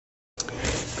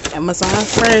Amazon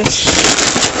Fresh.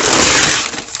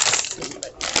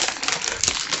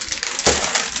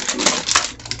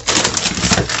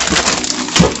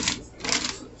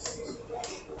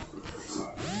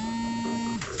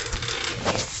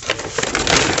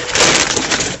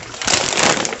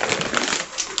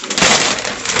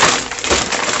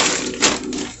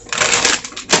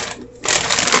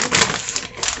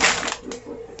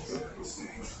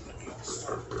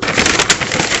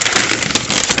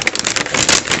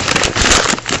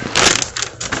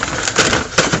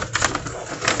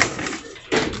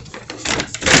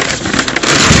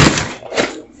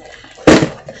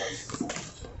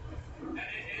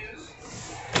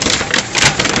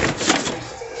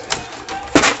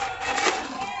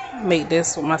 Make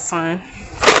this with my son.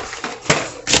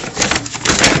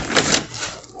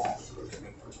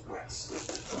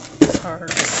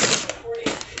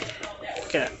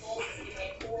 Got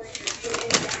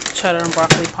cheddar and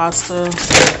broccoli pasta,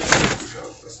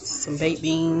 some baked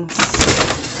beans,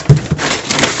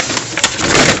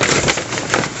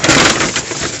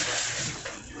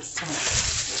 some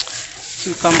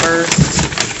cucumbers.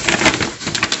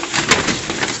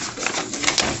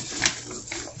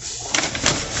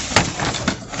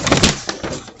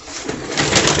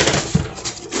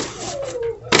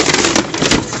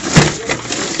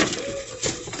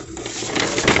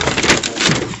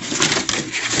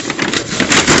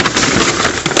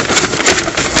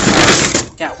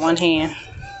 Got one hand.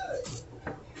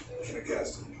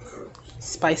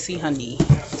 Spicy honey.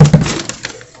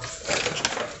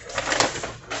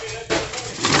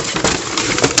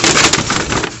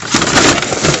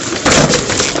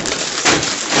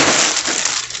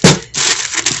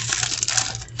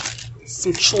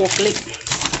 Some chocolate.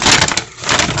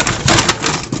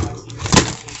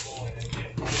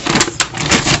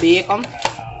 Bacon.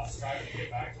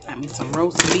 Got me some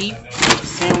roast beef,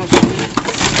 sandwich meat.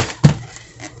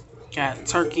 Got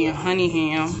turkey and honey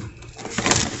ham.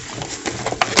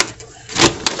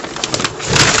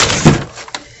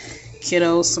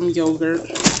 Kiddos some yogurt.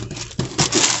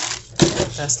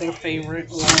 That's their favorite.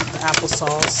 Along with the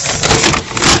applesauce.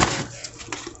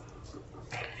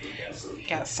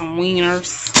 Got some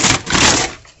wieners.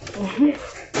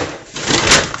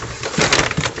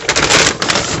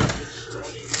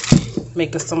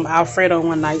 Making some Alfredo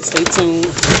one night. Stay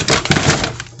tuned.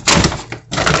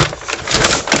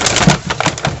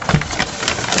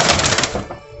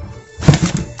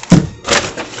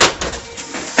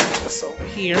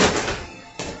 Here.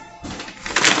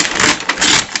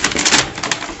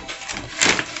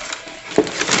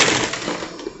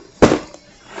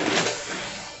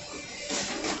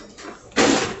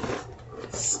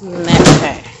 Snap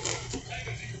pack.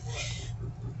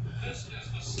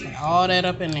 Get all that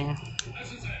up in there.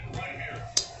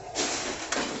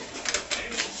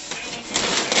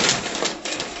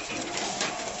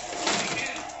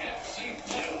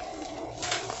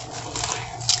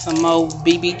 Some more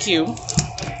BBQ.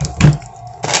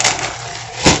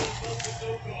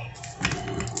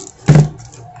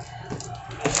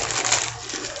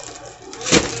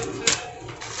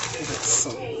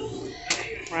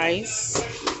 Rice.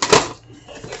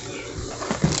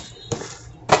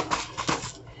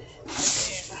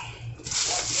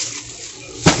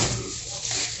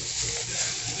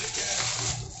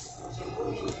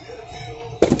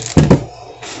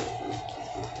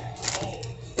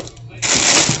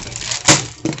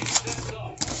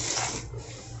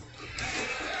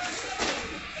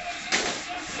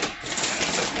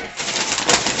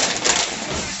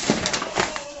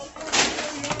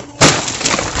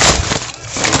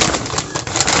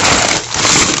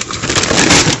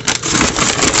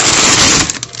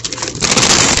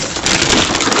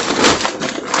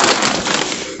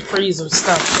 Freezer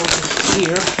stuff over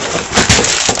here.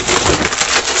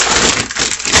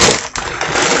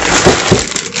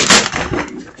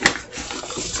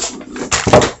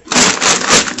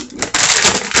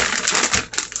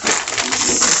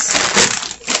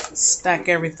 Stack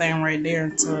everything right there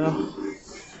until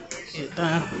get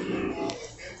done.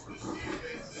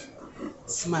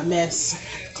 It's my mess.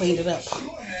 Cleaned it up.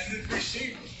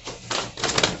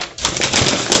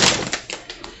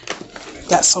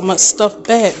 Got so much stuff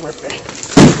bag ripping.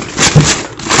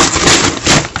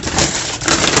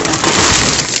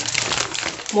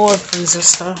 More freezer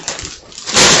stuff.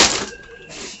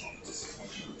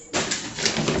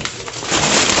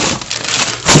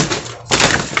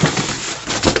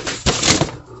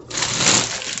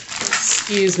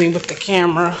 Excuse me with the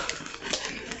camera.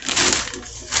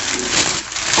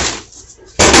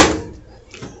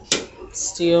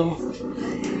 Still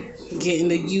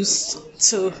getting used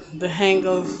to the hang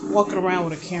of walking around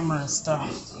with a camera and stuff.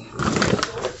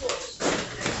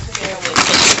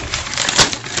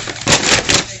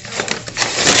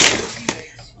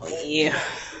 Yeah.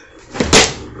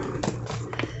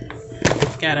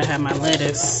 Gotta have my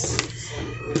lettuce.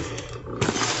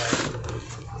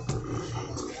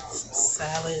 Some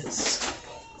salads.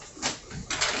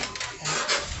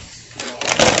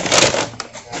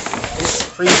 This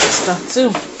freezer stuff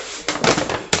too.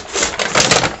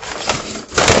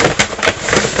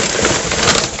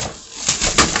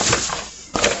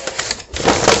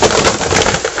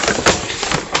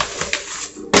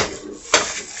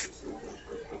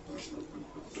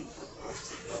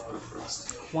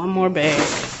 One more bag.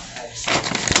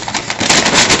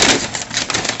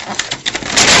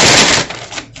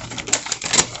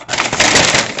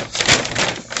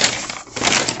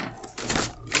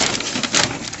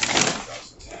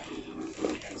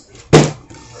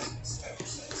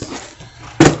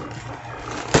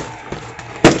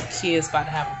 Kids about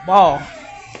to have a ball.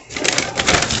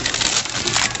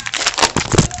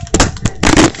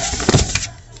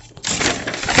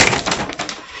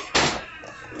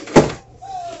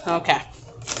 Okay.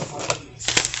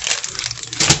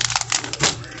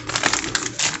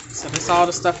 So that's all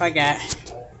the stuff I got.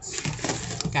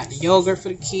 Got the yogurt for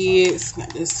the kids. Got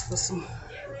this for some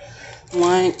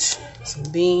lunch. Some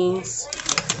beans.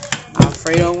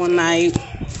 Alfredo one night.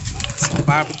 Some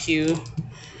barbecue.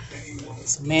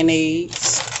 Some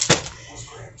mayonnaise.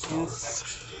 Yes.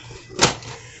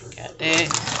 Got that.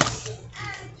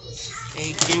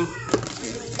 Bacon.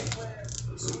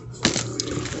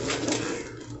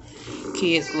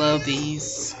 Kids love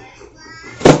these.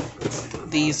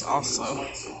 These also.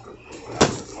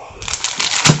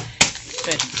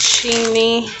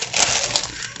 Fettuccine.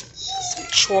 Some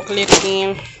chocolate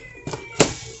again.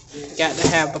 Got to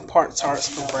have the part tarts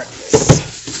for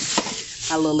breakfast.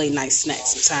 My little late night snack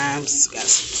sometimes. Got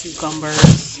some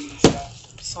cucumbers.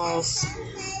 Sauce.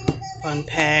 Fun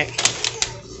pack.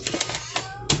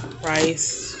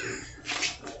 Rice.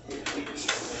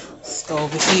 Let's go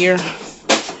over here.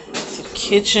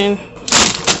 Kitchen.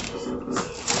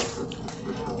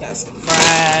 Got some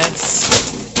fries,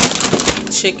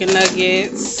 chicken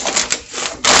nuggets,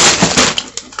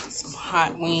 some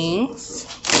hot wings.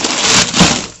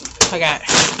 I got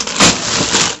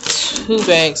 2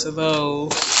 bags of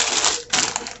those.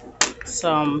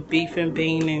 Some beef and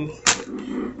bean and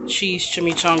cheese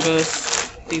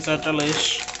chimichangas. These are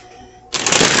delish.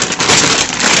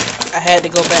 I had to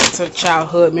go back to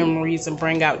childhood memories and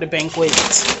bring out the banquet.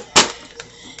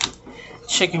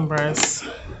 Chicken breasts,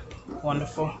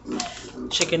 wonderful.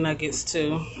 Chicken nuggets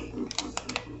too.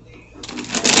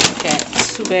 Got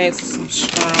 2 bags of some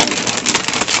shrimp,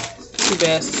 2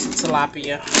 bags of some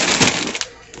tilapia.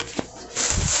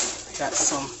 Got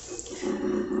some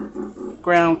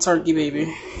ground turkey, baby.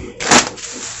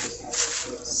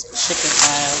 Some chicken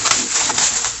thighs.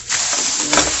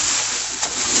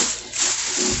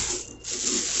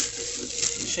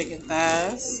 Chicken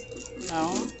thighs,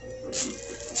 no.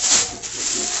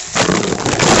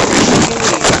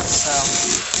 So,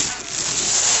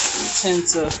 I tend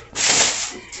to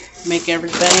make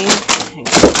everything and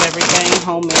cook everything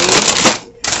homemade.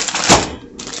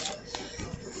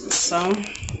 So,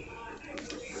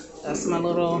 that's my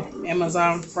little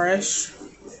Amazon Fresh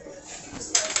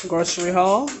grocery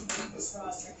haul.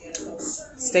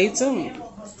 Stay tuned.